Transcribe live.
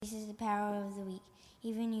power of the weak.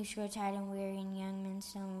 Even youths grow tired and weary, and young men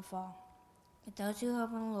stumble and fall. But those who hope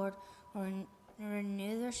in the Lord will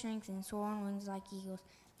renew their strength and soar on wings like eagles.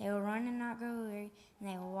 They will run and not grow weary, and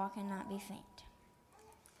they will walk and not be faint.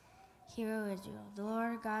 Hear, O Israel, the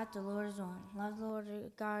Lord God, the Lord is one. Love the Lord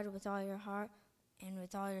God with all your heart, and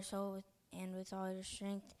with all your soul, and with all your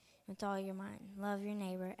strength, and with all your mind. Love your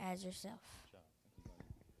neighbor as yourself.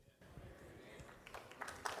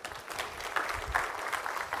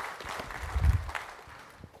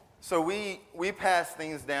 So we pass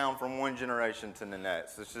things down from one generation to the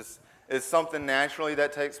next. It's something naturally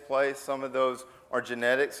that takes place. Some of those are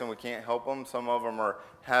genetics and we can't help them. Some of them are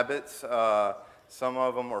habits. Some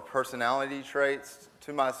of them are personality traits.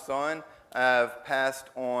 To my son, I've passed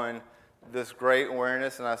on this great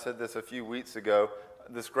awareness, and I said this a few weeks ago,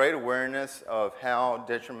 this great awareness of how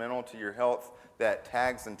detrimental to your health that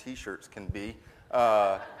tags and T-shirts can be,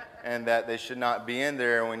 and that they should not be in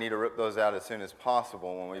there, and we need to rip those out as soon as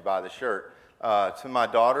possible when we buy the shirt. To my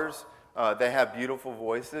daughters, they have beautiful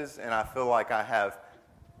voices, and I feel like I have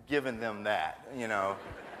given them that, you know.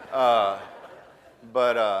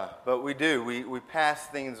 But we do. We pass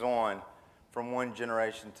things on from one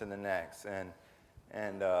generation to the next.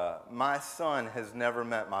 And my son has never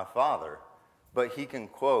met my father, but he can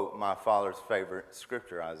quote my father's favorite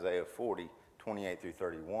scripture, Isaiah 40, 28 through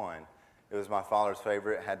 31. It was my father's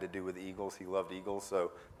favorite. It had to do with eagles. He loved eagles,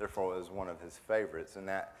 so therefore it was one of his favorites. And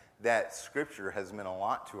that scripture has meant a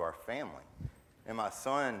lot to our family. And my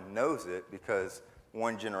son knows it because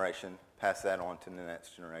one generation passed that on to the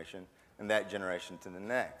next generation, and that generation to the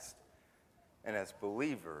next. And as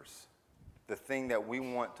believers, the thing that we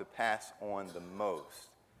want to pass on the most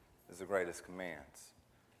is the greatest commands.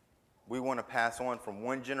 We want to pass on from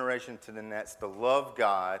one generation to the next to love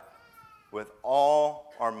God with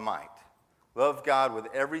all our might, love God with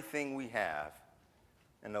everything we have,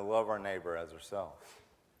 and to love our neighbor as ourselves.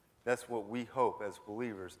 That's what we hope as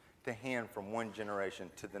believers to hand from one generation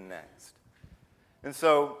to the next. And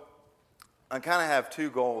so I kind of have two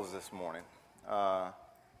goals this morning.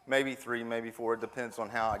 Maybe three, maybe four. It depends on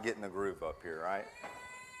how I get in the groove up here, right?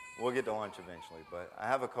 We'll get to lunch eventually, but I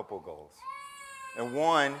have a couple goals. And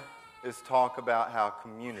one is talk about how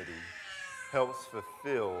community helps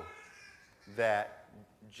fulfill that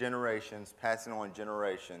generations, passing on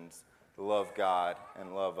generations, to love God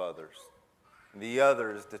and love others. And the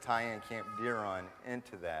other is to tie in Camp Deer Run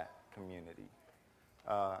into that community.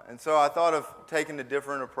 And so I thought of taking a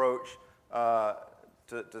different approach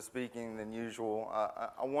to speaking than usual.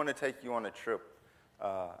 I want to take you on a trip,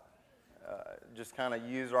 just kind of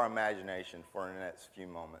use our imagination for the next few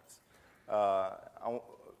moments. A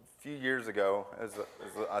few years ago,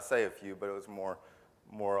 I say a few, but it was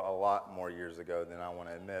a lot more years ago than I want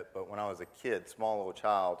to admit. But when I was a kid, small little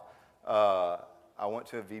child, I went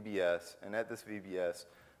to a VBS, and at this VBS,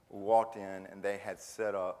 we walked in, and they had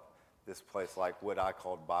set up this place like what I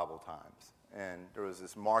called Bible Times. And there was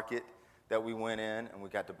this market that we went in, and we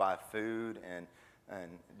got to buy food and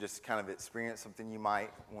just kind of experience something you might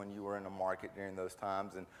when you were in a market during those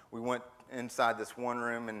times. And we went inside this one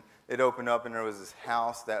room, and it opened up, and there was this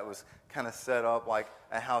house that was kind of set up like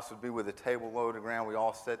a house would be with a table low to the ground. We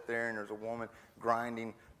all sat there, and there's a woman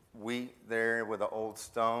grinding wheat there with an old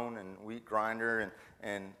stone and wheat grinder,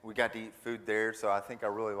 and we got to eat food there. So I think I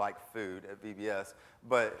really liked food at VBS.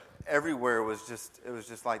 But everywhere was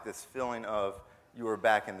just like this feeling of you were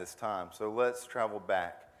back in this time. So let's travel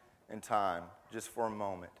back in time just for a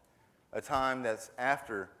moment. A time that's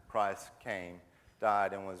after Christ came,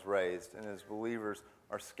 died, and was raised, and his believers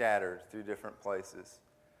are scattered through different places.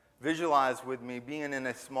 Visualize with me being in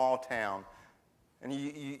a small town, and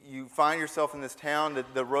you find yourself in this town.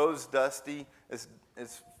 The road's dusty. It's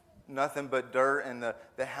nothing but dirt, and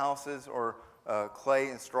the houses are clay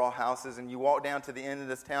and straw houses, and you walk down to the end of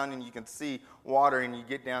this town, and you can see water, and you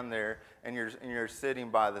get down there, and you're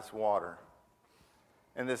sitting by this water.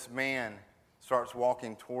 And this man starts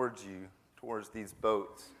walking towards you, towards these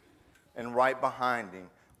boats. And right behind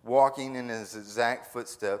him, walking in his exact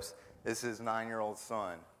footsteps, is his 9-year-old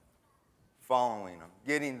son, following him,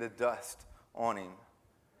 getting the dust on him.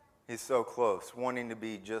 He's so close, wanting to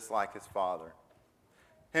be just like his father.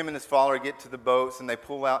 Him and his father get to the boats, and they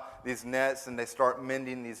pull out these nets, and they start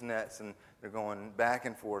mending these nets, and they're going back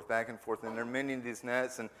and forth, and they're mending these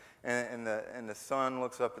nets, and the son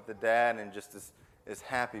looks up at the dad and just is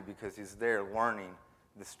happy because he's there learning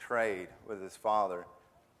this trade with his father.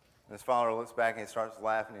 And his father looks back and he starts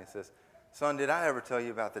laughing, and he says, "Son, did I ever tell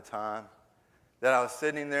you about the time that I was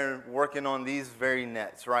sitting there working on these very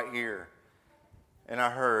nets right here, and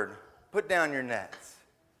I heard, 'Put down your nets'?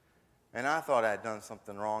 And I thought I had done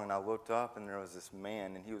something wrong, and I looked up, and there was this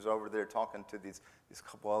man, and he was over there talking to these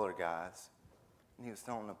couple other guys, and he was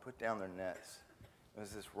telling them to put down their nets. It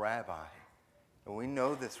was this rabbi. And we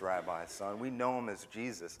know this rabbi, son. We know him as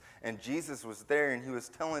Jesus. And Jesus was there, and he was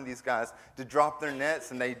telling these guys to drop their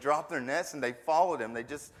nets, and they dropped their nets, and they followed him. They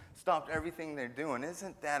just stopped everything they're doing.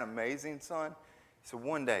 Isn't that amazing, son? He said,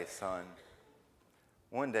 one day, son,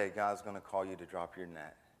 one day God's going to call you to drop your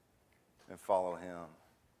net and follow him.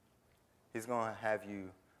 He's going to have you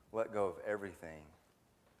let go of everything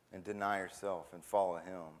and deny yourself and follow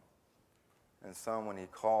him. And son, when he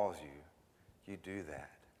calls you, you do that.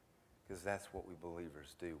 Because that's what we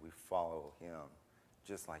believers do. We follow him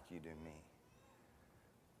just like you do me.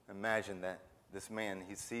 Imagine that this man,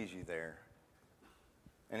 he sees you there.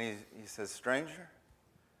 And he says, stranger,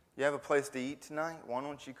 you have a place to eat tonight? Why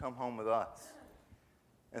don't you come home with us?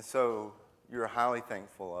 And so you're highly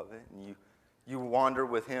thankful of it. And you wander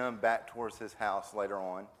with him back towards his house later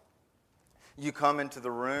on. You come into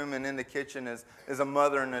the room, and in the kitchen is a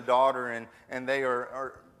mother and a daughter, and they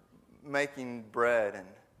are making bread. And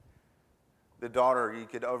the daughter, you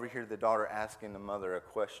could overhear the daughter asking the mother a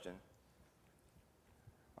question.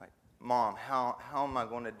 Like, Mom, how am I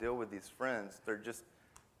going to deal with these friends?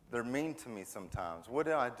 They're mean to me sometimes. What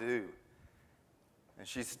do I do? And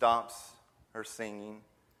she stops her singing.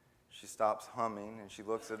 She stops humming, and she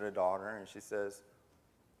looks at her daughter, and she says,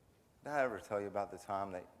 did I ever tell you about the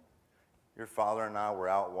time that your father and I were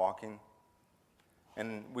out walking?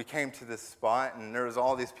 And we came to this spot, and there was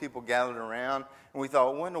all these people gathered around, and we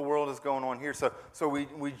thought, what in the world is going on here? So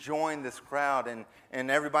we joined this crowd, and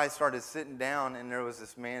everybody started sitting down, and there was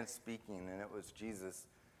this man speaking, and it was Jesus.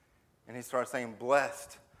 And he started saying,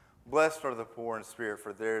 blessed are the poor in spirit,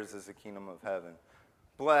 for theirs is the kingdom of heaven.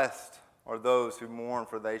 Blessed are those who mourn,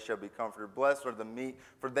 for they shall be comforted. Blessed are the meek,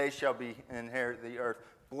 for they shall inherit the earth.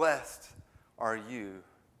 Blessed are you.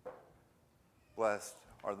 Blessed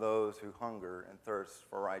are those who hunger and thirst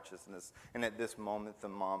for righteousness. And at this moment, the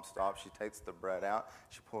mom stops. She takes the bread out.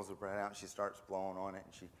 She pulls the bread out, and she starts blowing on it,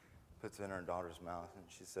 and she puts it in her daughter's mouth, and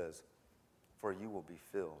she says, for you will be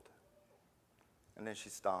filled. And then she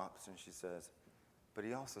stops, and she says, but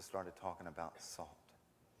he also started talking about salt.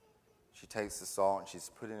 She takes the salt, and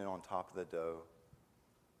she's putting it on top of the dough,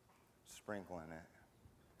 sprinkling it.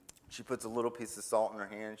 She puts a little piece of salt in her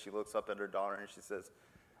hand. She looks up at her daughter, and she says,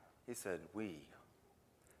 he said, we.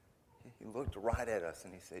 He looked right at us,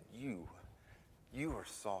 and he said, you are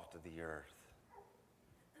salt of the earth.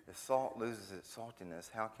 If salt loses its saltiness,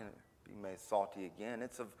 how can it be made salty again?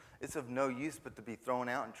 It's of no use but to be thrown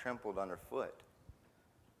out and trampled underfoot.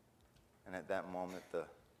 And at that moment, the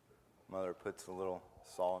mother puts a little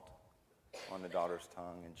salt on the daughter's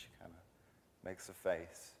tongue, and she kind of makes a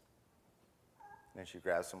face. And then she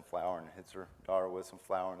grabs some flour and hits her daughter with some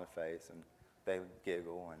flour in the face, and they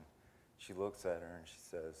giggle, and she looks at her and she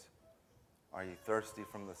says, are you thirsty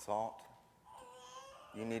from the salt?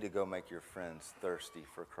 You need to go make your friends thirsty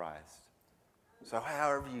for Christ. So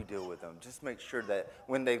however you deal with them, just make sure that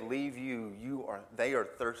when they leave they are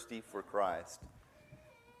thirsty for Christ.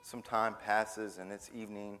 Some time passes, and it's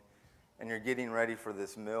evening, and you're getting ready for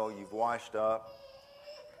this meal. You've washed up.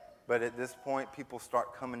 But at this point, people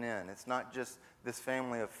start coming in. It's not just this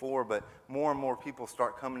family of 4, but more and more people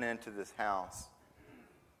start coming into this house.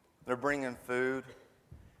 They're bringing food.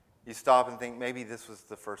 You stop and think maybe this was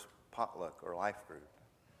the first potluck or life group.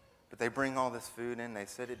 But they bring all this food in. They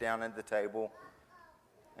sit it down at the table,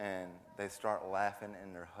 and they start laughing,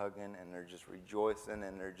 and they're hugging, and they're just rejoicing,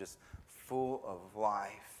 and they're just full of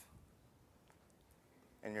life.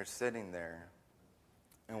 And you're sitting there,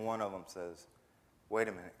 and one of them says, wait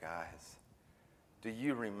a minute, guys. Do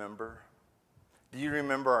you remember? Do you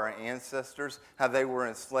remember our ancestors, how they were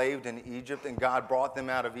enslaved in Egypt and God brought them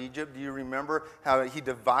out of Egypt? Do you remember how he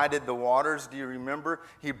divided the waters? Do you remember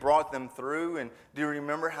he brought them through? And do you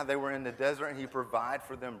remember how they were in the desert and he provided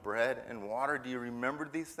for them bread and water? Do you remember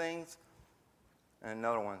these things? And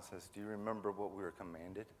another one says, do you remember what we were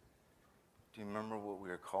commanded? Do you remember what we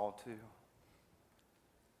were called to?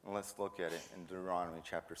 And let's look at it in Deuteronomy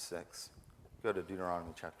chapter 6. Go to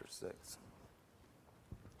Deuteronomy chapter 6.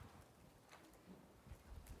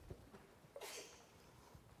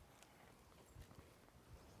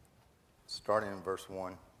 Starting in verse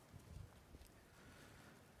 1.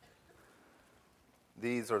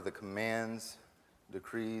 These are the commands,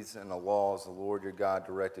 decrees, and the laws the Lord your God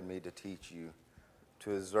directed me to teach you,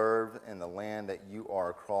 to observe in the land that you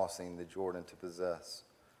are crossing the Jordan to possess,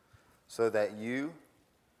 so that you,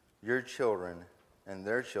 your children, and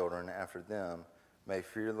their children after them may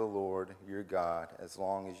fear the Lord your God as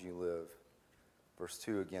long as you live. Verse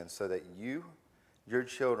 2 again, so that you, your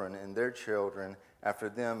children and their children after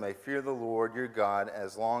them may fear the Lord your God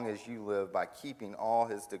as long as you live by keeping all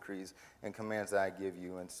his decrees and commands that I give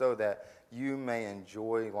you, and so that you may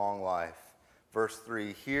enjoy long life. Verse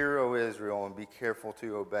 3, hear, O Israel, and be careful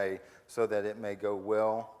to obey, so that it may go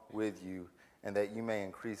well with you, and that you may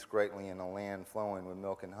increase greatly in a land flowing with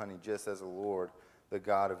milk and honey, just as the Lord, the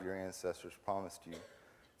God of your ancestors, promised you.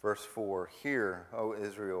 Verse 4, hear, O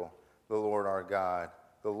Israel, the Lord our God,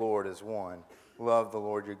 the Lord is one. Love the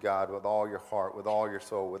Lord your God with all your heart, with all your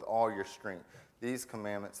soul, with all your strength. These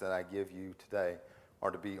commandments that I give you today are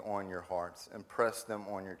to be on your hearts. Impress them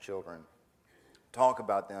on your children. Talk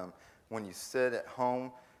about them when you sit at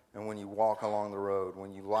home and when you walk along the road,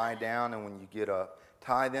 when you lie down and when you get up.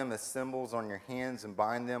 Tie them as symbols on your hands and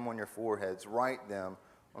bind them on your foreheads. Write them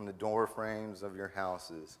on the door frames of your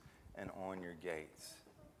houses and on your gates.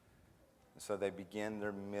 And so they begin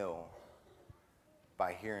their meal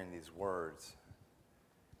by hearing these words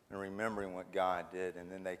and remembering what God did,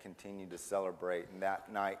 and then they continue to celebrate, and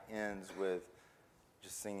that night ends with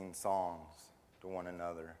just singing songs to one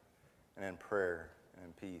another, and in prayer and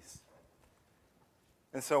in peace.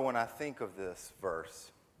 And so when I think of this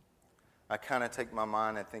verse, I kind of take my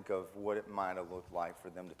mind and think of what it might have looked like for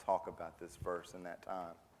them to talk about this verse in that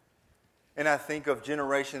time. And I think of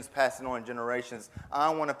generations passing on generations. I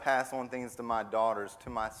want to pass on things to my daughters, to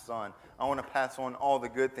my son. I want to pass on all the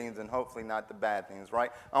good things and hopefully not the bad things, right?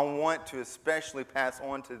 I want to especially pass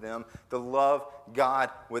on to them to love God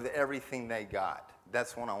with everything they got.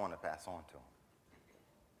 That's what I want to pass on to them.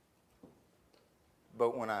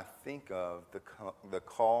 But when I think of the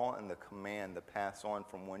call and the command to pass on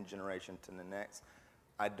from one generation to the next,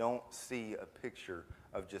 I don't see a picture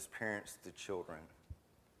of just parents to children.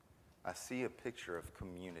 I see a picture of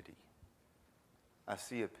community. I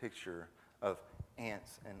see a picture of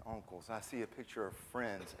aunts and uncles. I see a picture of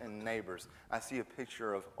friends and neighbors. I see a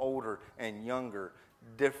picture of older and younger,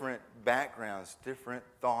 different backgrounds, different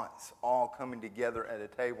thoughts, all coming together at a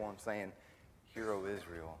table and saying, hear, O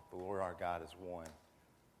Israel, the Lord our God is one.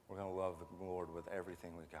 We're going to love the Lord with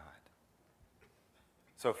everything we got.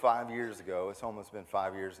 So 5 years ago, it's almost been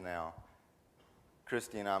 5 years now,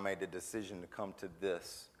 Christy and I made the decision to come to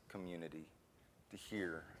this community, to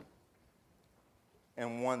hear.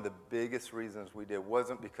 And one of the biggest reasons we did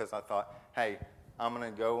wasn't because I thought, hey, I'm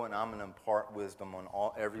going to go and I'm going to impart wisdom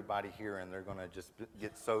on everybody here and they're going to just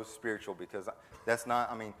get so spiritual, because that's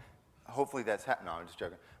not, I mean, hopefully that's happening. No, I'm just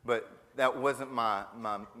joking. But that wasn't my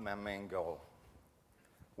main goal.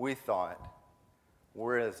 We thought,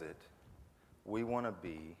 where is it we want to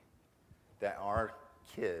be that our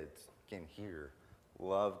kids can hear,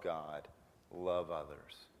 love God, love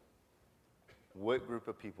others? What group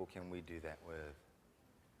of people can we do that with?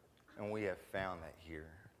 And we have found that here.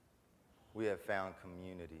 We have found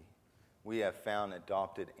community. We have found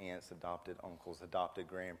adopted aunts, adopted uncles, adopted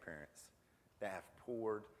grandparents that have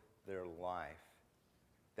poured their life,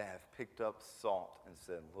 that have picked up salt and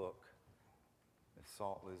said, look, if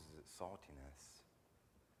salt loses its saltiness,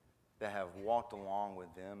 that have walked along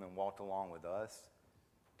with them and walked along with us,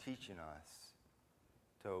 teaching us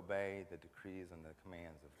to obey the decrees and the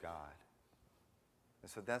commands of God.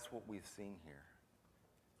 And so that's what we've seen here.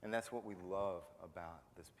 And that's what we love about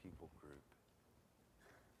this people group.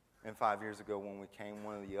 And 5 years ago when we came,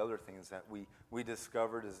 one of the other things that we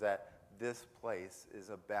discovered is that this place is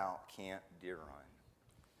about Camp Deer Run.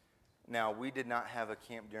 Now, we did not have a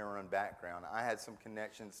Camp Deer Run background. I had some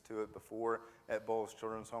connections to it before at Bowles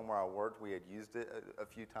Children's Home where I worked. We had used it a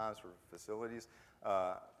few times for facilities.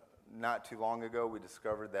 Not too long ago, we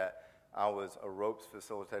discovered that I was a ropes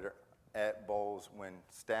facilitator at Bowles when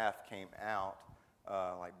staff came out,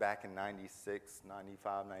 like back in 96,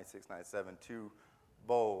 95, 96, 97, to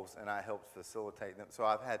Bowles, and I helped facilitate them. So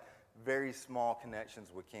I've had very small connections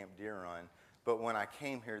with Camp Deer Run. But when I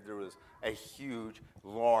came here, there was a huge,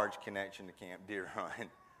 large connection to Camp Deer Run.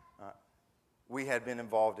 We had been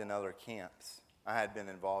involved in other camps. I had been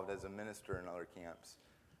involved as a minister in other camps.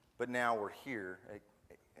 But now we're here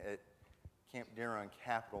at Camp Deer Run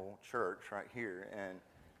Capital Church right here,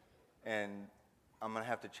 and I'm going to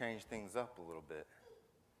have to change things up a little bit.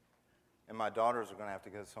 And my daughters are going to have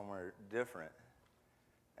to go somewhere different.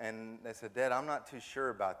 And they said, Dad, I'm not too sure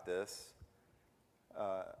about this.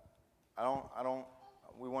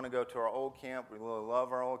 We want to go to our old camp. We really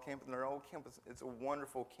love our old camp. And our old camp, it's a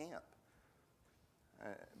wonderful camp.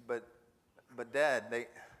 But Dad, and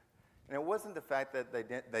it wasn't the fact that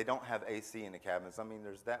they don't have AC in the cabins. I mean,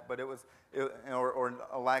 there's that. But or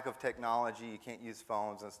a lack of technology. You can't use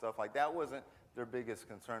phones and stuff like that. Wasn't their biggest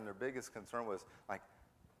concern. Their biggest concern was, like,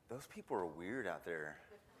 those people are weird out there.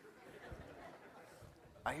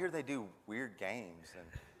 I hear they do weird games and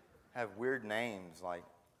have weird names like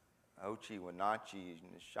Ochi, Wanachi,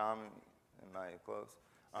 Nishami. Am I close?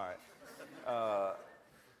 All right.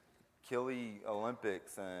 Kili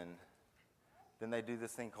Olympics, and then they do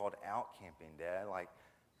this thing called out camping, Dad. Like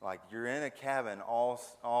you're in a cabin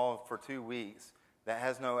all for 2 weeks that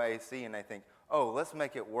has no AC, and they think, oh, let's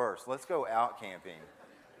make it worse. Let's go out camping,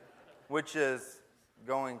 which is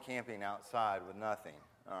going camping outside with nothing,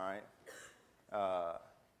 all right?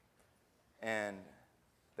 And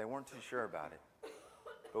they weren't too sure about it.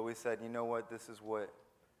 But we said, you know what? This is what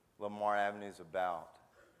Lamar Avenue is about.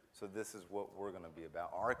 So this is what we're going to be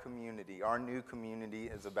about. Our community, our new community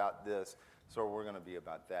is about this, so we're going to be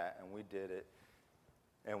about that. And we did it.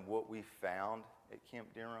 And what we found at Camp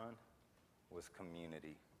Deer Run was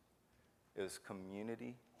community. It was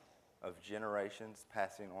community of generations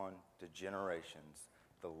passing on to generations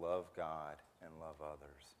to love God and love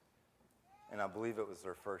others. And I believe it was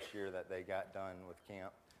their first year that they got done with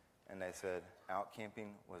camp, and they said out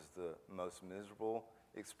camping was the most miserable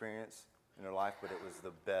experience in their life, but it was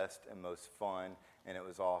the best and most fun, and it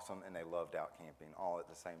was awesome, and they loved out camping all at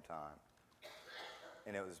the same time.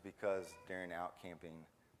 And it was because during out camping,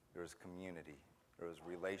 there was community. There was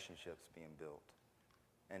relationships being built.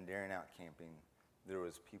 And during out camping, there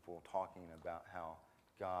was people talking about how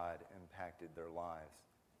God impacted their lives.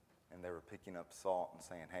 And they were picking up salt and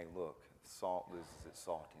saying, hey, look, salt loses its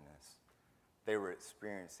saltiness. They were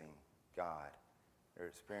experiencing God. They were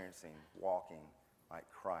experiencing walking like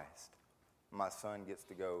Christ. My son gets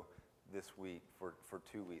to go this week for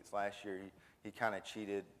 2 weeks. Last year, he kind of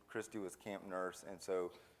cheated. Christy was camp nurse, and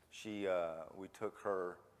so we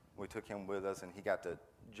took him with us, and he got to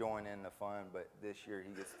join in the fun, but this year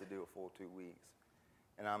he gets to do a full 2 weeks.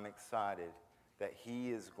 And I'm excited that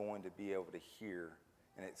he is going to be able to hear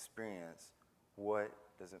and experience what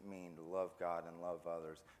does it mean to love God and love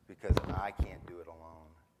others, because I can't do it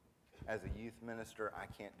alone. As a youth minister, I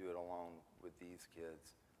can't do it alone with these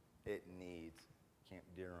kids. It needs Camp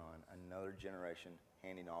Deer Run, another generation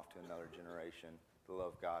handing off to another generation to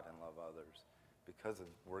love God and love others. Because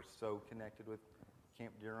we're so connected with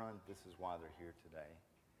Camp Deer Run, this is why they're here today.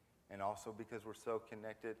 And also because we're so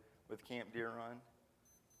connected with Camp Deer Run,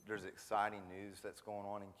 there's exciting news that's going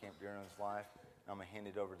on in Camp Deer Run's life. I'm going to hand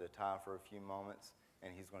it over to Ty for a few moments,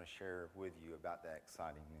 and he's going to share with you about that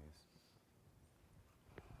exciting news.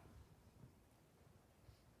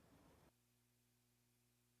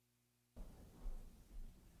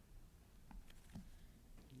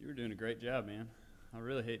 You were doing a great job, man. I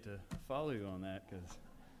really hate to follow you on that because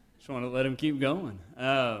I just want to let him keep going.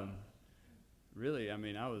 Really, I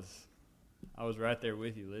mean, I was right there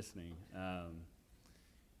with you listening.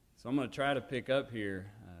 So I'm going to try to pick up here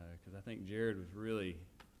because I think Jared was really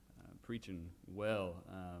preaching well.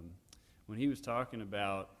 When he was talking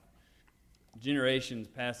about generations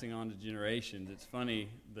passing on to generations, it's funny,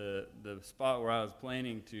 the spot where I was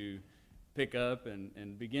planning to pick up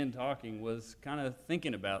and begin talking was kind of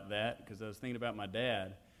thinking about that because I was thinking about my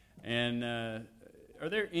dad. And are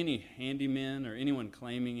there any handymen or anyone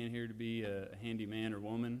claiming in here to be a handyman or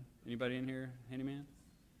woman? Anybody in here, handyman?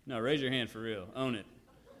 No, raise your hand for real. Own it.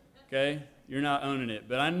 Okay? You're not owning it.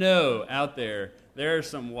 But I know out there are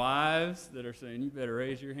some wives that are saying, you better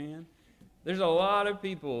raise your hand. There's a lot of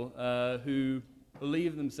people who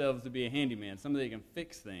believe themselves to be a handyman, somebody that can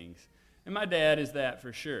fix things. And my dad is that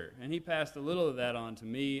for sure. And he passed a little of that on to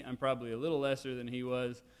me. I'm probably a little lesser than he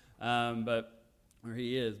was, or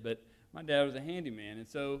he is. But my dad was a handyman. And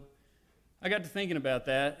so I got to thinking about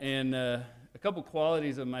that. And a couple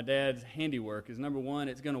qualities of my dad's handiwork is, number one,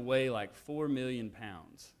 it's going to weigh like 4 million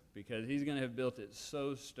pounds because he's going to have built it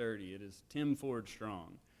so sturdy. It is Tim Ford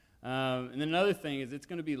strong. And then another thing is it's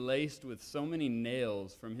going to be laced with so many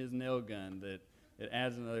nails from his nail gun that it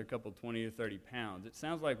adds another couple 20 or 30 pounds. It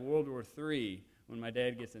sounds like World War III when my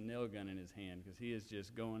dad gets a nail gun in his hand because he is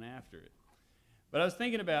just going after it. But I was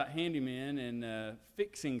thinking about handymen and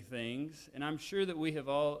fixing things, and I'm sure that we have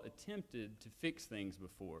all attempted to fix things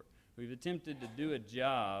before. We've attempted to do a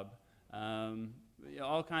job,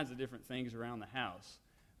 all kinds of different things around the house.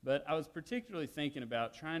 But I was particularly thinking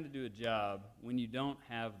about trying to do a job when you don't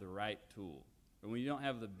have the right tool or when you don't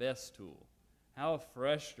have the best tool. How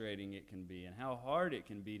frustrating it can be and how hard it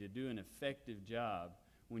can be to do an effective job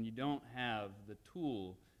when you don't have the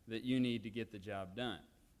tool that you need to get the job done.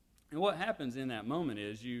 And what happens in that moment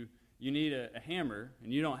is you need a hammer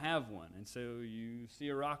and you don't have one, and so you see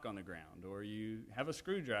a rock on the ground, or you have a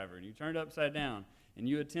screwdriver and you turn it upside down and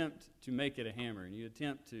you attempt to make it a hammer and you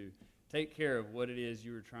attempt to take care of what it is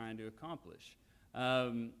you were trying to accomplish.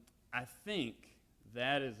 I think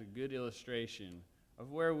that is a good illustration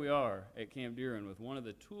of where we are at Camp Deeren with one of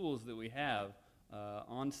the tools that we have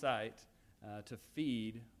on site to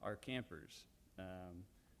feed our campers.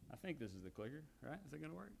 I think this is the clicker, right? Is it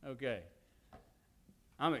going to work? Okay.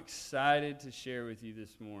 I'm excited to share with you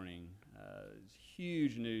this morning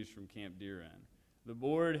huge news from Camp Deeren. The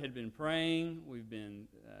board had been praying. We've been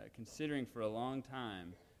considering for a long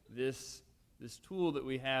time this tool that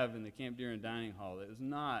we have in the Camp Deeren dining hall that was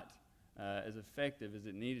not as effective as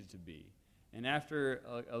it needed to be. And after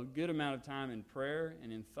a good amount of time in prayer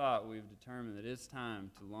and in thought, we've determined that it's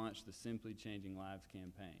time to launch the Simply Changing Lives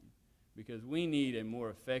campaign, because we need a more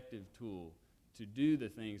effective tool to do the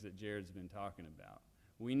things that Jared's been talking about.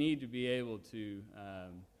 We need to be able to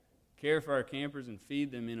care for our campers and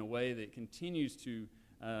feed them in a way that continues to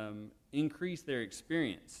increase their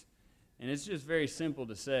experience. And it's just very simple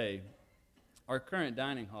to say, our current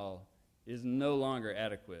dining hall is no longer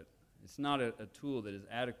adequate. It's not a tool that is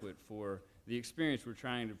adequate for the experience we're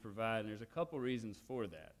trying to provide, and there's a couple reasons for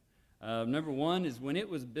that. Number one is when it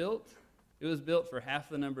was built for half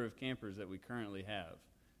the number of campers that we currently have.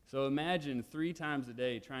 So imagine 3 times a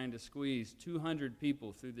day trying to squeeze 200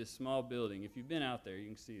 people through this small building. If you've been out there, you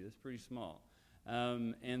can see it's pretty small.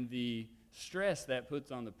 And the stress that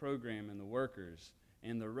puts on the program and the workers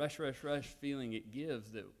and the rush feeling it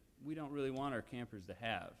gives that we don't really want our campers to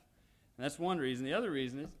have. And that's one reason. The other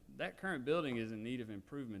reason is that current building is in need of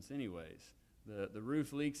improvements anyways. The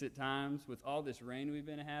roof leaks at times. With all this rain we've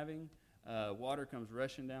been having, water comes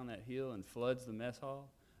rushing down that hill and floods the mess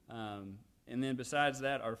hall. And then besides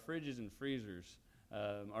that, our fridges and freezers,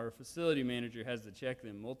 our facility manager has to check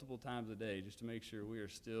them multiple times a day just to make sure we are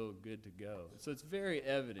still good to go. So it's very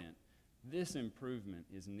evident this improvement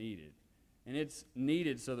is needed. And it's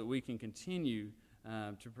needed so that we can continue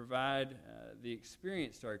to provide the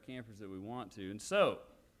experience to our campers that we want to. And so,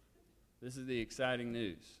 this is the exciting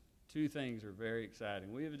news. 2 things are very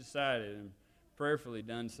exciting. We have decided, and prayerfully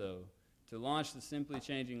done so, to launch the Simply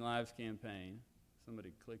Changing Lives campaign.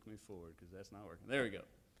 Somebody click me forward because that's not working. There we go.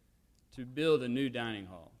 To build a new dining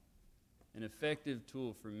hall, an effective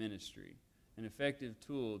tool for ministry, an effective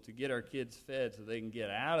tool to get our kids fed so they can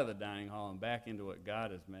get out of the dining hall and back into what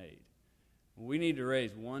God has made. We need to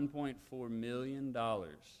raise $1.4 million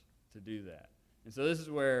to do that. And so this is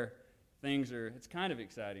where it's kind of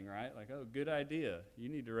exciting, right? Like, oh, good idea. You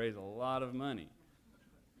need to raise a lot of money.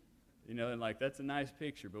 And that's a nice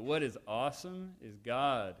picture. But what is awesome is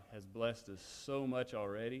God has blessed us so much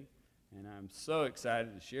already. And I'm so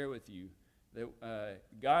excited to share with you that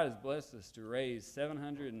God has blessed us to raise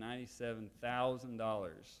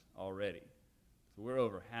 $797,000 already. So we're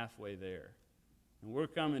over halfway there. And we're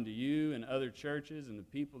coming to you and other churches and the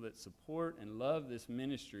people that support and love this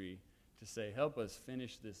ministry to say, help us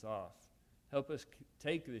finish this off. Help us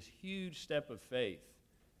take this huge step of faith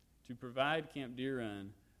to provide Camp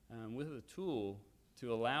Deeren with a tool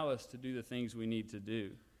to allow us to do the things we need to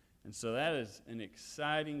do. And so that is an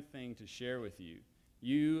exciting thing to share with you.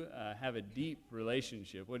 You have a deep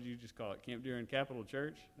relationship. What did you just call it? Camp Deeren Capital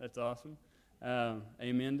Church? That's awesome.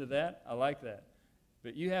 Amen to that. I like that.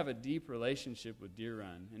 But you have a deep relationship with Deer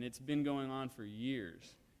Run, and it's been going on for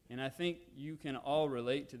years. And I think you can all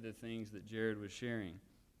relate to the things that Jared was sharing.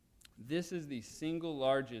 This is the single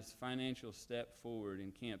largest financial step forward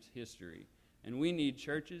in camp's history. And we need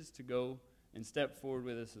churches to go and step forward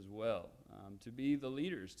with us as well, to be the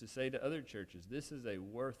leaders, to say to other churches, this is a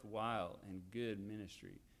worthwhile and good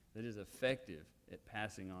ministry that is effective at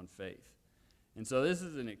passing on faith. And so this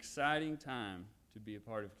is an exciting time to be a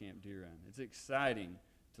part of Camp Deeren. It's exciting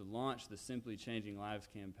to launch the Simply Changing Lives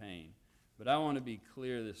campaign. But I want to be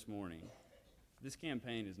clear this morning. This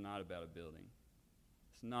campaign is not about a building.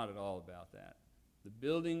 It's not at all about that. The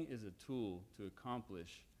building is a tool to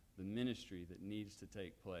accomplish the ministry that needs to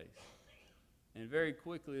take place. And very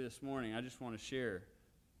quickly this morning, I just want to share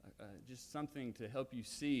just something to help you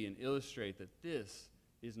see and illustrate that this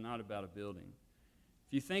is not about a building.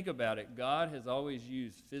 If you think about it, God has always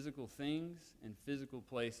used physical things and physical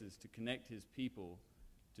places to connect his people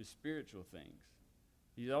to spiritual things.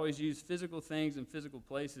 He's always used physical things and physical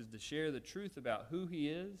places to share the truth about who he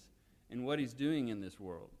is and what he's doing in this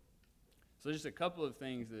world. So just a couple of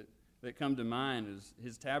things that come to mind is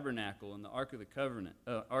his tabernacle and the Ark of the Covenant.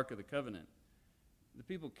 The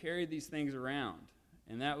people carried these things around,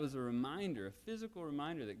 and that was a reminder, a physical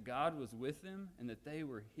reminder that God was with them and that they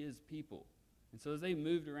were his people. And so as they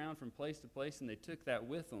moved around from place to place and they took that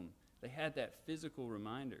with them, they had that physical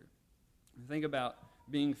reminder. Think about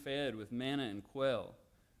being fed with manna and quail.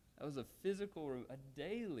 That was a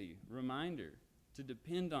daily reminder to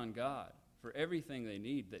depend on God for everything they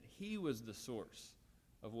need, that he was the source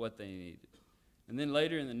of what they needed. And then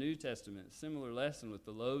later in the New Testament, similar lesson with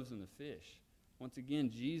the loaves and the fish. Once again,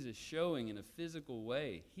 Jesus showing in a physical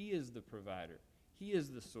way, he is the provider. He is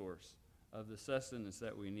the source of the sustenance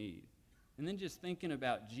that we need. And then just thinking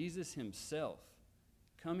about Jesus himself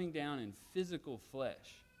coming down in physical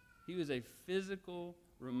flesh. He was a physical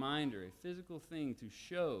reminder, a physical thing to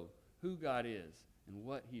show who God is and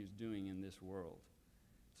what he is doing in this world.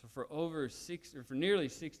 So for nearly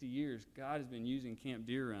 60 years, God has been using Camp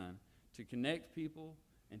Deer Run to connect people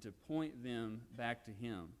and to point them back to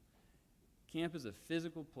him. Camp is a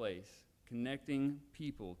physical place connecting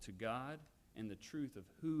people to God and the truth of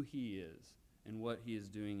who he is and what he is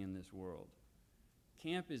doing in this world.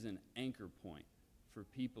 Camp is an anchor point for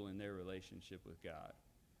people in their relationship with God.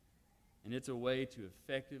 And it's a way to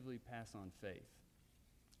effectively pass on faith.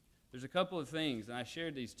 There's a couple of things, and I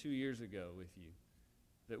shared these 2 years ago with you,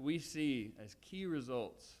 that we see as key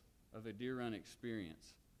results of a Deer Run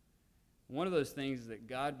experience. One of those things is that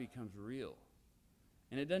God becomes real.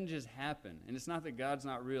 And it doesn't just happen. And it's not that God's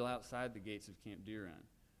not real outside the gates of Camp Deer Run.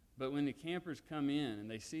 But when the campers come in and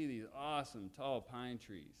they see these awesome tall pine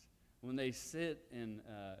trees, when they sit and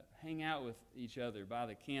hang out with each other by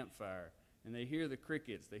the campfire, and they hear the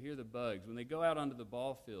crickets, they hear the bugs, when they go out onto the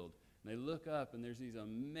ball field and they look up and there's these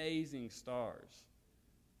amazing stars,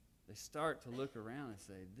 they start to look around and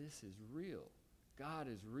say, this is real. God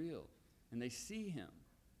is real. And they see him.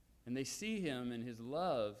 And they see him and his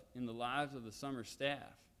love in the lives of the summer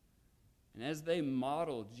staff. And as they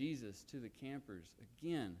model Jesus to the campers,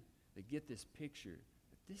 again, they get this picture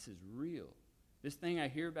that this is real. This thing I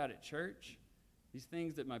hear about at church, these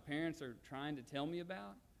things that my parents are trying to tell me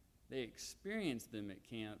about, they experience them at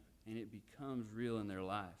camp, and it becomes real in their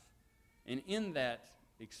life. And in that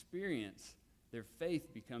experience, their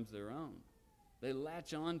faith becomes their own. They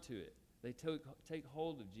latch on to it. They take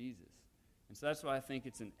hold of Jesus. And so that's why I think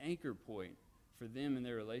it's an anchor point for them in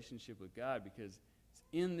their relationship with God, because it's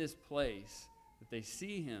in this place that they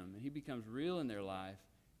see him, and he becomes real in their life,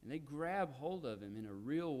 and they grab hold of him in a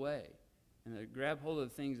real way. And they grab hold of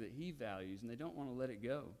the things that he values, and they don't want to let it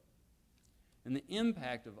go. And the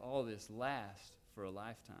impact of all this lasts for a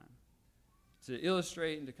lifetime. To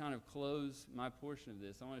illustrate and to kind of close my portion of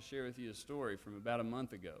this, I want to share with you a story from about a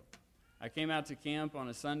month ago. I came out to camp on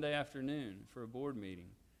a Sunday afternoon for a board meeting,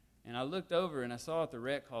 and I looked over and I saw at the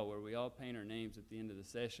rec hall where we all paint our names at the end of the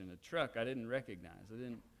session a truck I didn't recognize. I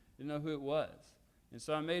didn't know who it was. And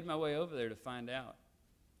so I made my way over there to find out.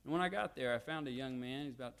 And when I got there, I found a young man.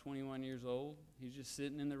 He's about 21 years old. He's just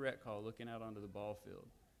sitting in the rec hall looking out onto the ball field.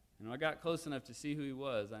 And when I got close enough to see who he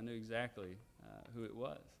was, I knew exactly who it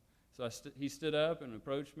was. So he stood up and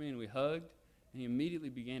approached me, and we hugged, and he immediately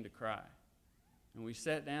began to cry. And we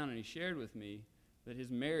sat down, and he shared with me that his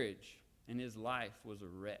marriage and his life was a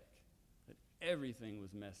wreck, that everything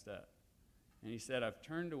was messed up. And he said, I've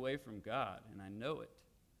turned away from God, and I know it.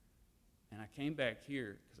 And I came back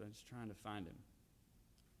here because I was trying to find him.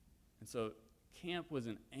 And so camp was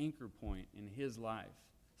an anchor point in his life,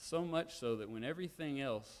 so much so that when everything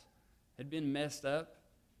else had been messed up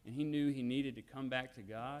and he knew he needed to come back to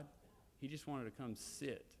God, he just wanted to come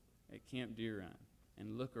sit at Camp Deer Run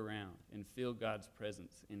and look around and feel God's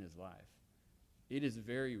presence in his life. It is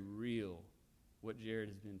very real what Jared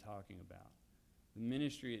has been talking about. The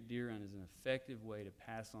ministry at Deer Run is an effective way to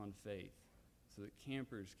pass on faith so that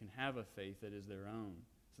campers can have a faith that is their own,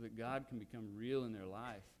 so that God can become real in their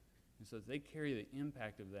life, and so that they carry the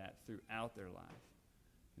impact of that throughout their life.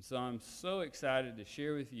 And so I'm so excited to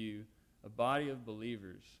share with you a body of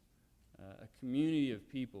believers, a community of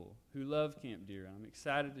people who love Camp Deer Run. I'm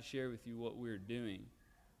excited to share with you what we're doing.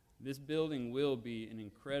 This building will be an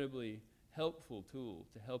incredibly helpful tool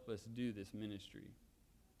to help us do this ministry.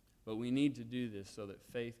 But we need to do this so that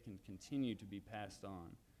faith can continue to be passed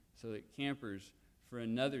on, so that campers for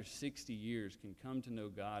another 60 years can come to know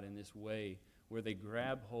God in this way where they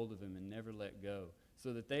grab hold of him and never let go,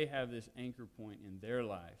 so that they have this anchor point in their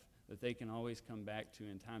life that they can always come back to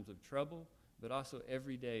in times of trouble, but also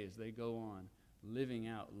every day as they go on living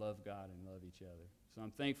out love God and love each other. So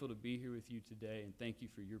I'm thankful to be here with you today, and thank you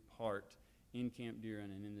for your part in Camp Deer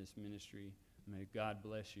Run and in this ministry. May God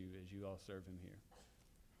bless you as you all serve him here.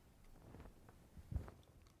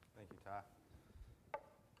 Thank you, Ty.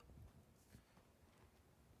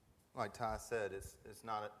 Like Ty said, it's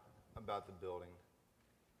not about the building.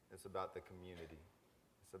 It's about the community.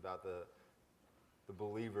 It's about the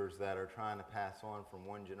believers that are trying to pass on from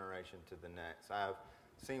one generation to the next. I have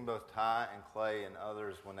seen both Ty and Clay and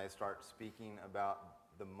others when they start speaking about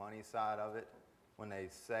the money side of it, when they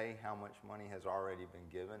say how much money has already been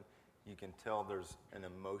given, you can tell there's an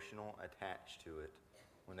emotional attached to it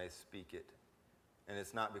when they speak it. And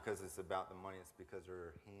it's not because it's about the money, it's because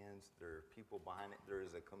there are hands, there are people behind it. There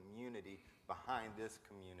is a community behind this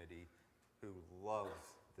community who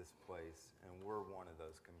loves this place, and we're one of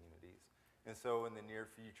those communities. And so in the near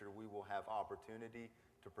future, we will have opportunity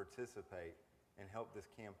to participate and help this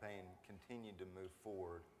campaign continue to move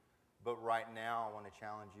forward. But right now, I want to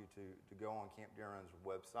challenge you to go on Camp Deer Run's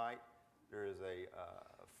website. There is a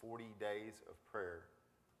 40 days of prayer.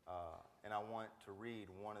 And I want to read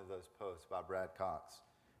one of those posts by Brad Cox.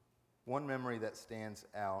 One memory that stands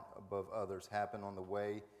out above others happened on the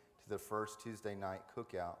way to the first Tuesday night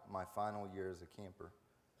cookout, my final year as a camper.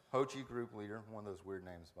 Ho Chi group leader, one of those weird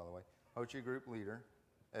names, by the way, Ho Chi group leader,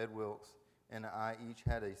 Ed Wilkes, and I each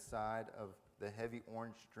had a side of the heavy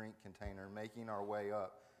orange drink container making our way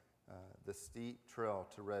up the steep trail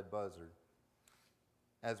to Red Buzzard.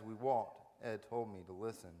 As we walked, Ed told me to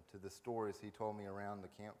listen to the stories he told me around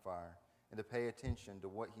the campfire and to pay attention to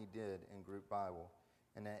what he did in group Bible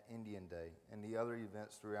and at Indian Day and the other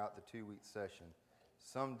events throughout the 2-week session.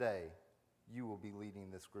 Someday, you will be leading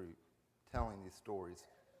this group, telling these stories,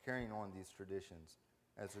 carrying on these traditions.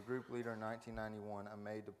 As a group leader in 1991, I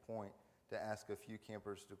made the point to ask a few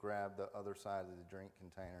campers to grab the other side of the drink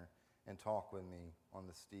container and talk with me on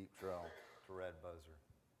the steep trail to Red Buzzard.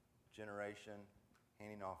 Generation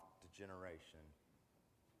handing off to generation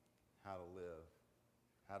how to live,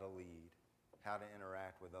 how to lead, how to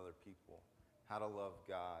interact with other people, how to love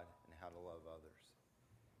God, and how to love others.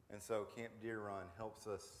 And so Camp Deer Run helps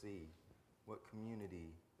us see what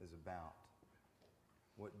community is about,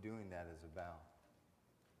 what doing that is about.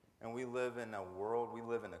 And we live in a world, we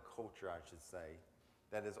live in a culture, I should say,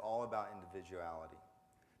 that is all about individuality.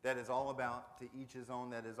 That is all about to each his own.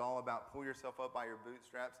 That is all about pull yourself up by your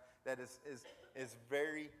bootstraps. That is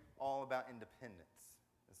very all about independence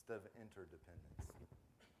instead of interdependence.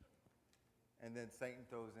 And then Satan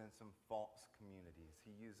throws in some false communities.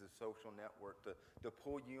 He uses social network to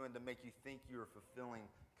pull you in, to make you think you're fulfilling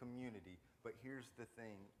community. But here's the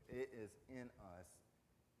thing. It is in us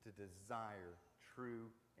to desire true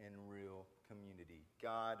and real community.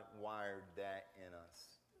 God wired that in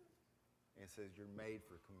us. And it says you're made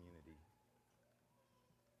for community.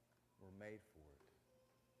 We're made for it.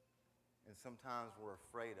 And sometimes we're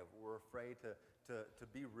afraid of it. We're afraid to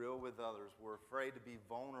be real with others. We're afraid to be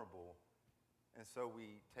vulnerable. And so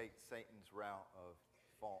we take Satan's route of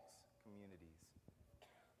false communities.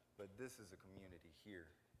 But this is a community here.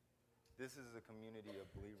 This is a community of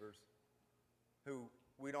believers who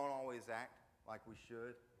we don't always act like we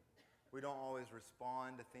should. We don't always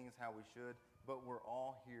respond to things how we should. But we're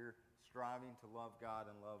all here striving to love God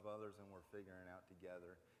and love others, and we're figuring it out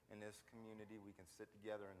together. In this community, we can sit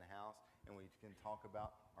together in the house, and we can talk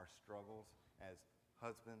about our struggles as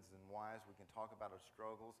husbands and wives. We can talk about our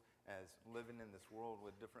struggles as living in this world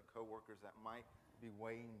with different coworkers that might be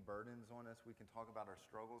weighing burdens on us. We can talk about our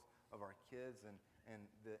struggles of our kids and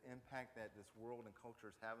the impact that this world and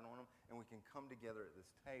culture is having on them. And we can come together at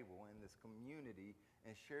this table in this community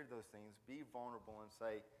and share those things, be vulnerable, and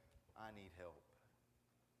say, I need help.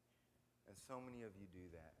 And so many of you do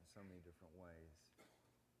that in so many different ways.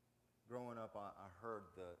 Growing up, I heard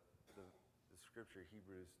the scripture,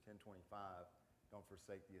 Hebrews 10:25, don't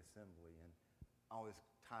forsake the assembly. And I always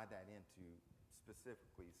tied that into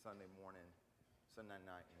specifically Sunday morning, Sunday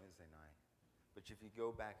night, and Wednesday night. But if you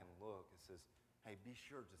go back and look, it says, hey, be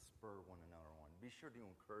sure to spur one another on. Be sure to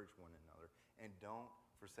encourage one another. And don't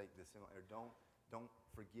forsake the assembly, or don't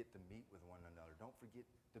forget to meet with one another. Don't forget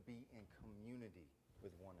to be in community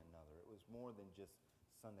with one another. It was more than just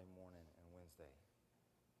Sunday morning and Wednesday.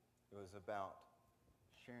 It was about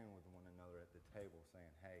sharing with one another at the table, saying,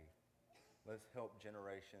 hey, let's help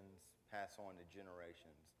generations pass on to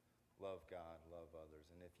generations. Love God, love others.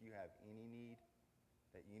 And if you have any need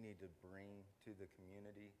that you need to bring to the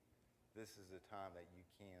community, this is the time that you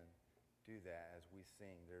can do that as we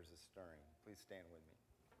sing, There's a Stirring. Please stand with me.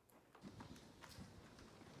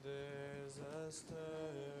 There's a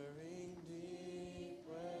stirring deep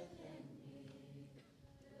within me.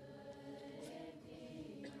 Could it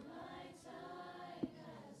be my time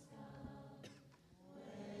has come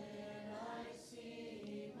when I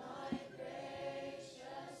see my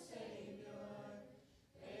gracious Savior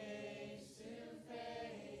face to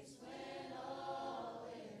face when all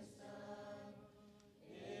is done?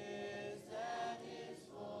 Is that His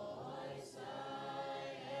voice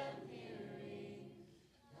I am hearing?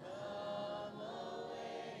 Come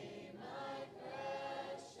away.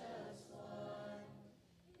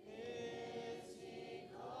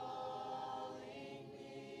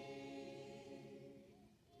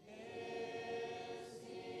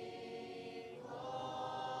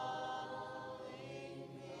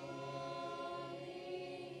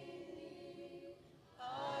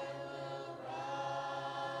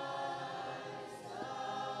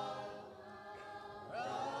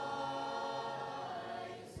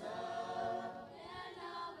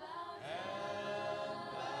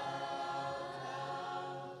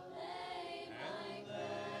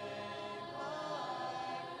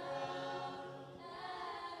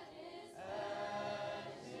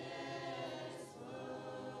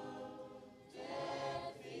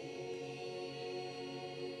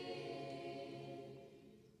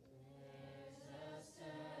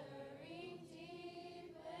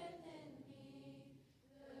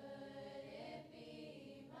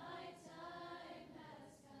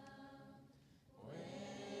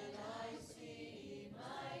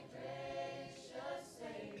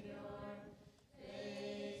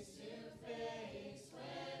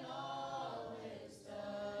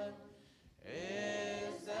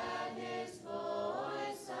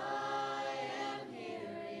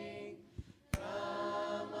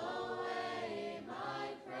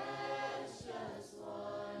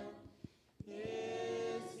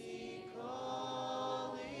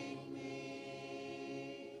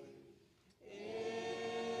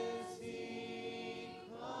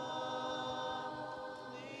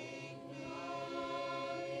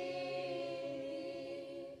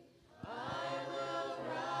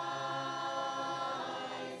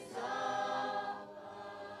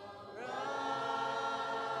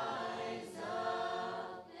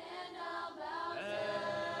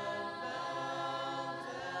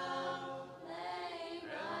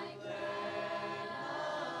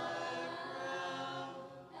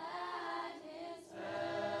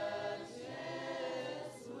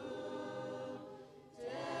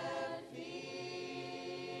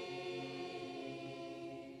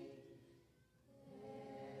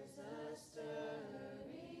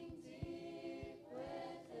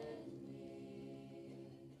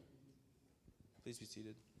 Please be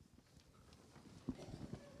seated.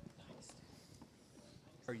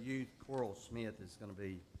 Our youth, Coral Smith, is going to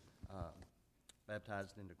be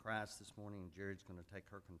baptized into Christ this morning, and Jared's going to take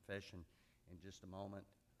her confession in just a moment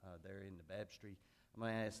there in the baptistry. I'm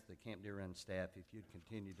going to ask the Camp Deer Run staff if you'd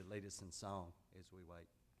continue to lead us in song as we wait.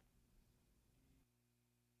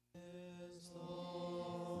 Is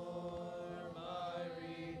Lord my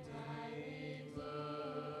Redeemer,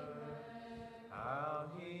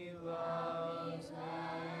 how He loves me,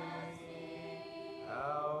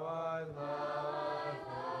 how I love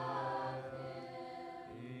Him.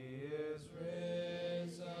 He is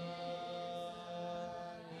risen,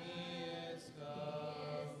 He is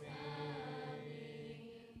coming.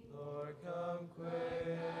 Lord, come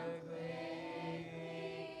quickly.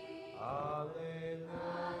 Hallelujah.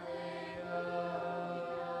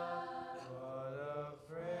 What a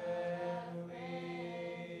friend we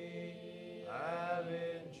have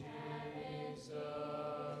in Jesus.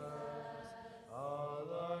 All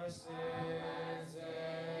our sins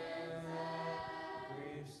and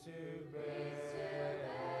griefs to bear.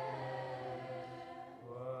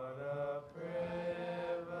 What a privilege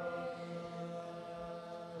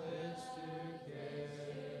to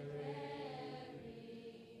carry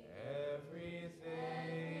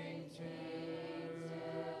everything to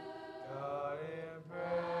God in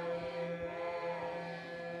prayer.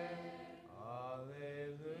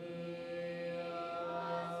 Hallelujah.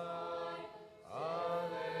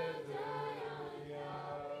 Hallelujah.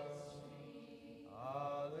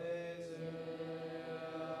 Hallelujah.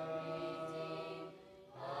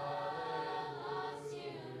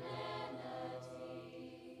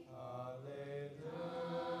 Hallelujah.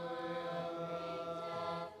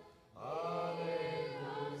 Hallelujah.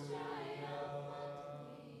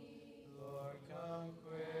 Lord, come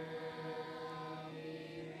quickly.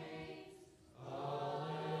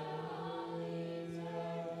 Hallelujah.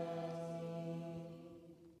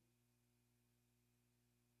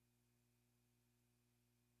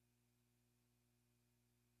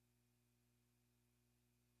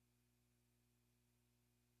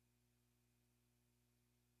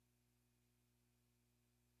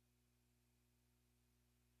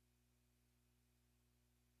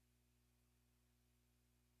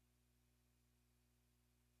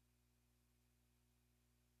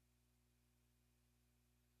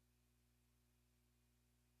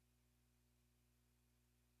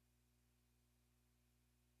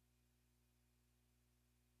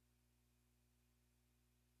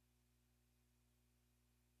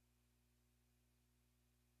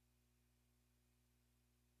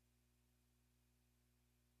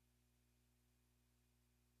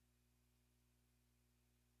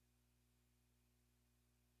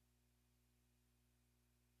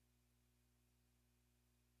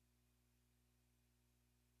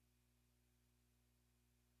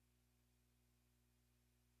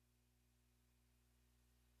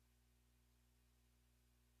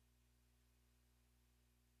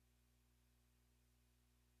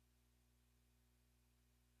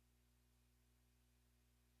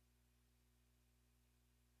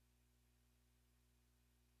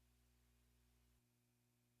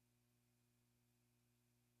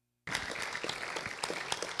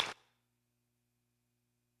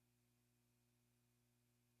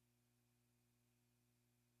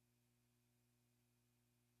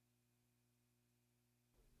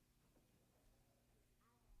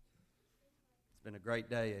 It's been a great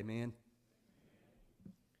day, amen. I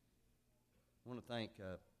want to thank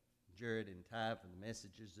Jared and Ty for the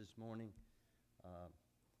messages this morning. I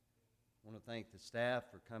want to thank the staff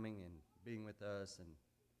for coming and being with us and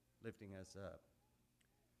lifting us up.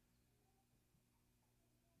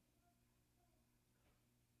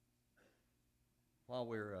 While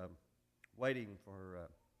we're waiting for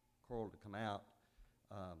Coral to come out,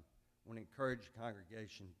 I want to encourage the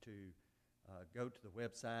congregation to go to the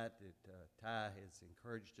website that Ty has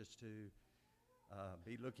encouraged us to.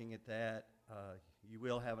 Be looking at that. You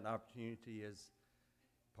will have an opportunity as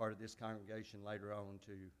part of this congregation later on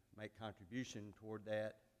to make contribution toward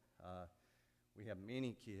that. We have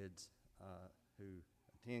many kids who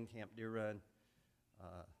attend Camp Deer Run,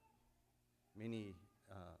 many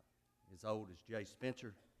as old as Jay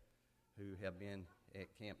Spencer, who have been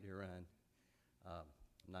at Camp Deer Run.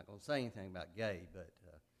 I'm not going to say anything about Gay, but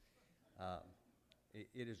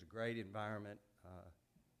it is a great environment.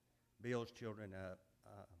 Builds children up,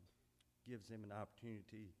 gives them an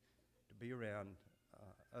opportunity to be around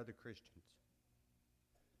other Christians.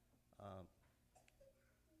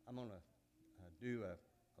 I'm going to do a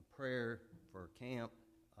prayer for camp,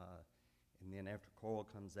 and then after Coral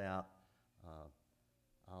comes out,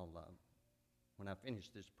 when I finish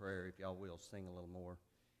this prayer, if y'all will sing a little more,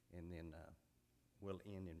 and then we'll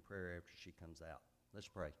end in prayer after she comes out. Let's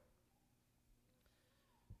pray.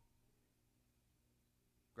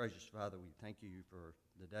 Gracious Father, we thank you for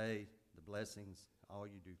the day, the blessings, all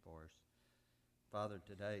you do for us. Father,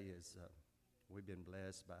 today is we've been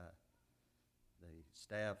blessed by the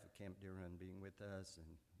staff of Camp Deer Run being with us, and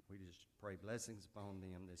we just pray blessings upon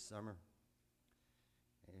them this summer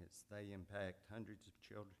as they impact hundreds of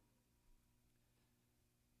children.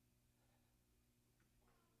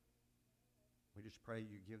 We just pray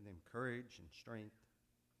you give them courage and strength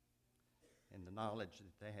and the knowledge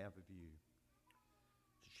that they have of you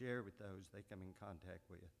to share with those they come in contact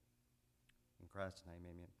with. In Christ's name,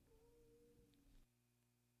 amen.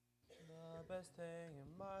 The best thing in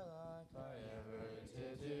my life I ever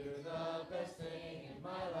did do. The best thing in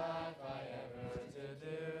my life I ever did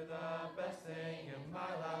do. The best thing in my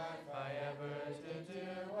life I ever did do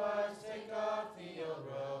was take off the old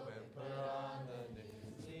robe and put on the new.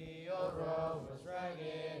 The old robe was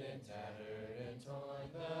ragged and tattered and torn.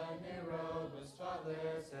 The new robe was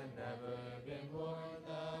spotless and never been worn.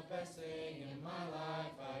 The best thing in my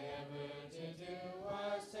life I ever did do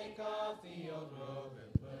was take off the old robe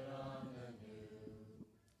and put on the new.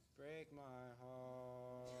 Break my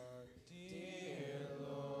heart, dear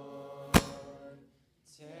Lord.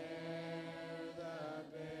 Tear the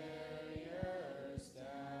barriers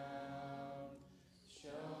down.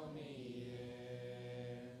 Show me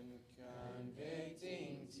in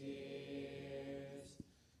convicting tears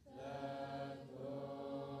the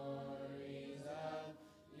glories of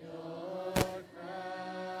your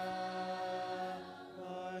crown.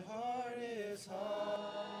 My heart is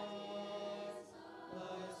hard,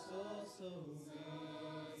 my soul so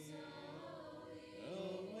weak. The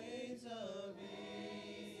waves of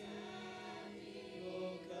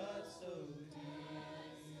evil cut so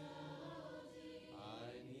deep. I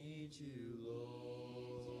need you,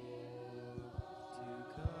 Lord, to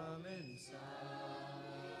come inside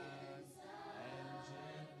and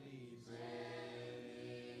gently break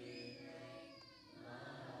my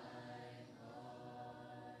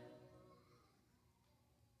heart.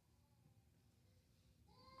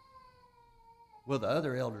 Will the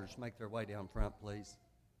other elders make their way down front, please?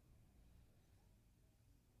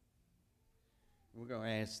 We're going to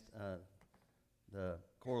ask the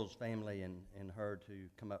Quarles family and her to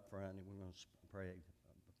come up front, and we're going to pray a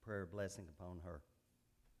prayer blessing upon her.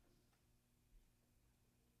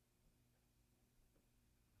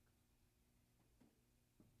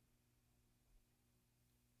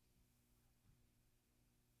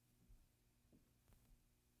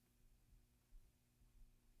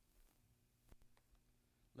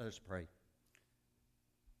 Let us pray.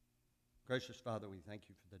 Gracious Father, we thank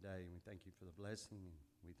you for the day, and we thank you for the blessing,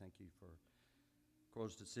 and we thank you for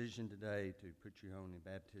Cora's decision today to put you on in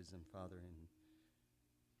baptism, Father, and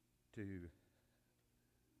to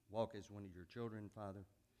walk as one of your children, Father.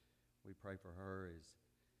 We pray for her as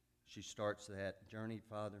she starts that journey,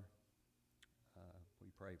 Father. We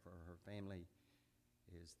pray for her family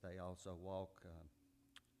as they also walk,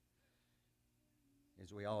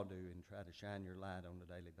 as we all do, and try to shine your light on a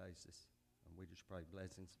daily basis. And we just pray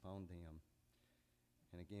blessings upon them.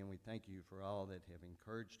 And again, we thank you for all that have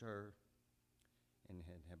encouraged her and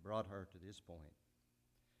have brought her to this point.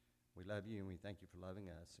 We love you, and we thank you for loving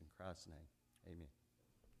us. In Christ's name, amen.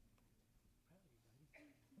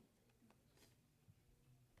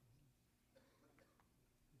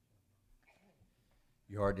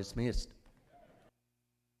 You are dismissed.